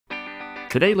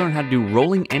Today, learn how to do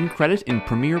rolling end credits in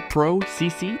Premiere Pro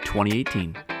CC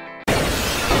 2018.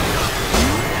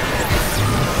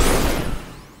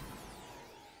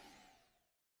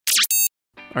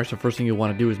 Alright, so first thing you'll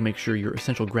want to do is make sure your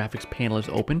Essential Graphics panel is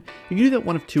open. You can do that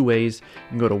one of two ways. You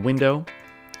can go to Window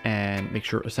and make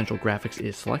sure Essential Graphics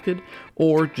is selected,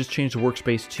 or just change the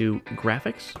workspace to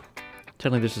Graphics.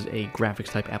 Technically, this is a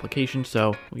graphics type application,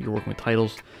 so you're working with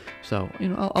titles. So,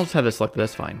 I'll just have this selected,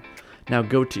 that's fine. Now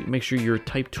go to, make sure your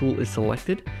type tool is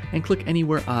selected and click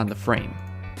anywhere on the frame.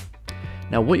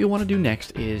 Now what you'll want to do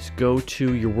next is go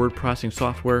to your word processing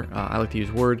software. I like to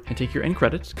use Word, and take your end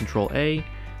credits, Control A,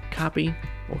 copy,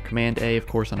 or Command A, of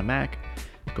course, on a Mac.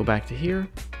 Go back to here,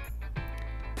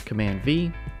 Command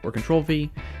V or Control V,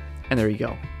 and there you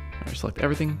go. Right, select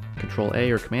everything, Control A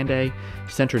or Command A,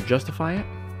 center justify it.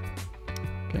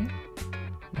 Okay,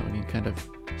 now we need to kind of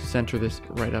center this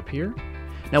right up here.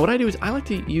 Now what I do is I like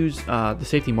to use the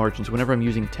safety margins whenever I'm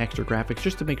using text or graphics,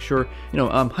 just to make sure,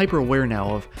 I'm hyper aware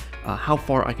now of how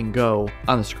far I can go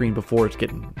on the screen before it's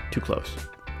getting too close.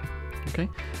 Okay,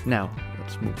 now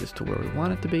let's move this to where we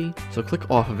want it to be. So click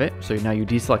off of it, so now you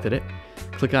deselected it.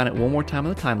 Click on it one more time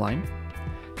on the timeline.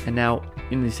 And now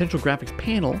in the Essential Graphics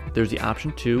panel, there's the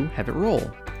option to have it roll.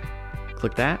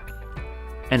 Click that,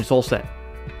 and it's all set.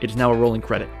 It is now a rolling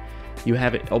credit. You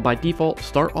have it, by default,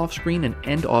 start off screen and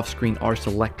end off screen are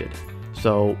selected.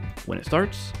 So when it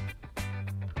starts,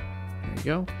 there you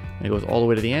go, and it goes all the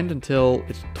way to the end until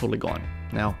it's totally gone.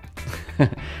 Now,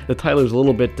 the title is a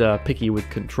little bit picky with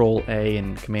Control A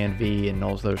and Command V and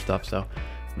all this other stuff, so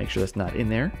make sure that's not in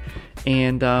there.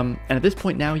 And at this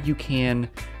point now you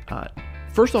can,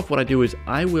 first off, what I do is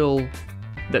I will,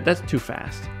 that's too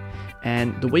fast.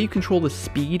 And the way you control the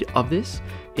speed of this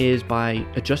is by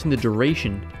adjusting the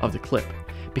duration of the clip.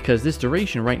 Because this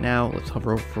duration right now, let's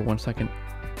hover over for 1 second.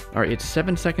 All right, it's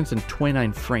 7 seconds and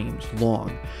 29 frames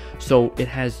long. So it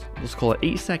has, let's call it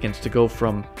 8 seconds to go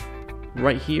from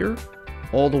right here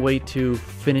all the way to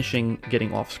finishing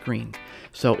getting off screen.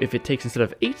 So if it takes, instead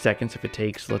of 8 seconds, if it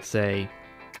takes, let's say,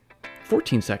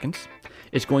 14 seconds,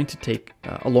 it's going to take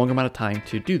a longer amount of time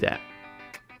to do that.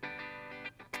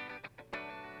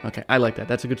 Okay, I like that.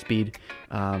 That's a good speed.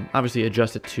 Obviously,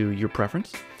 adjust it to your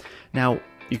preference. Now,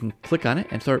 you can click on it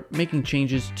and start making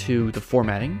changes to the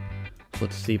formatting. So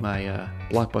let's see my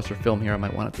blockbuster film here. I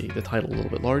might want the title a little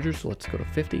bit larger, so let's go to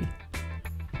 50.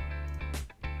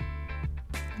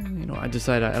 And, I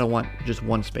decided I don't want just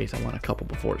one space. I want a couple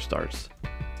before it starts.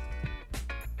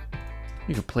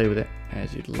 You can play with it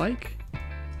as you'd like.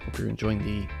 Hope you're enjoying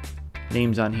the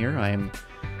names on here. I am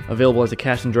available as a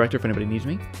casting director if anybody needs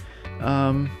me.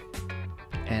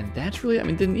 And that's really,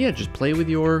 then just play with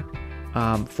your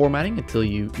formatting until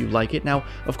you like it. Now,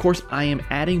 of course, I am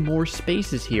adding more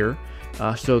spaces here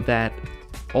so that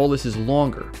all this is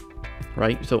longer,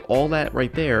 right? So all that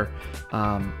right there,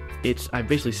 I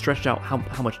basically stretched out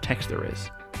how much text there is.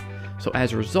 So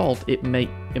as a result, it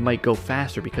might go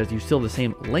faster because you still have the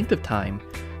same length of time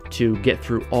to get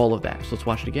through all of that. So let's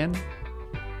watch it again.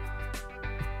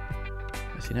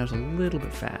 See, now it's a little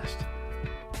bit fast.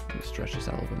 Let me stretch this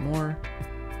out a little bit more.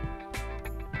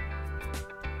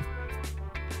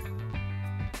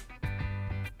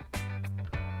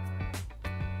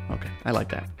 Okay, I like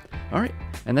that. All right,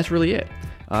 and that's really it.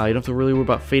 You don't have to really worry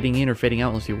about fading in or fading out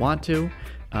unless you want to.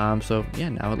 So yeah,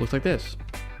 now it looks like this.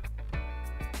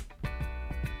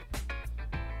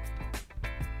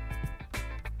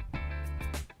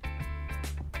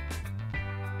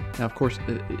 Now, of course,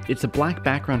 it's a black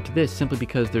background to this simply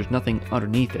because there's nothing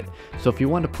underneath it. So if you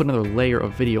want to put another layer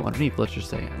of video underneath, let's just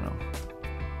say, I don't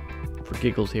know, for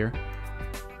giggles here.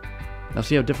 Now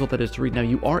see how difficult that is to read. Now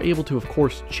you are able to, of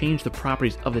course, change the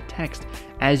properties of the text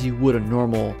as you would a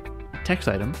normal text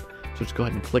item. So just go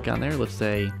ahead and click on there. Let's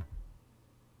say,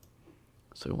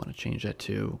 so we want to change that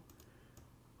to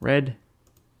red,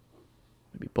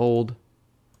 maybe bold.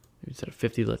 Maybe instead of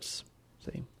 50, let's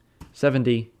say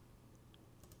 70.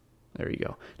 There you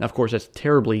go. Now, of course, that's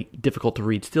terribly difficult to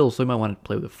read still, so you might want to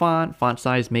play with the font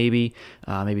size maybe,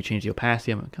 maybe change the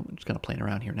opacity. I'm just kind of playing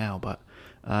around here now, but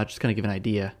just kind of give an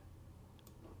idea.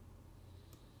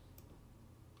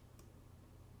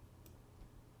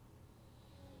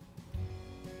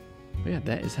 But yeah,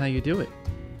 that is how you do it.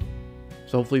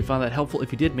 So hopefully you found that helpful.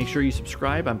 If you did, make sure you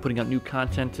subscribe. I'm putting out new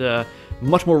content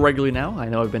much more regularly now. I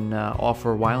know I've been off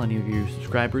for a while, any of you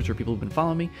subscribers or people who've been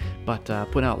following me, but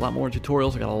putting out a lot more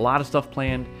tutorials. I got a lot of stuff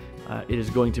planned. It is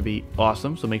going to be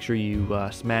awesome, so make sure you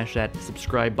smash that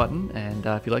subscribe button, and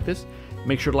if you like this,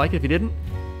 make sure to like it. If you didn't,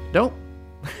 don't.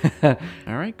 All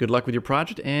right, good luck with your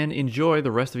project, and enjoy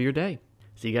the rest of your day.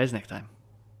 See you guys next time.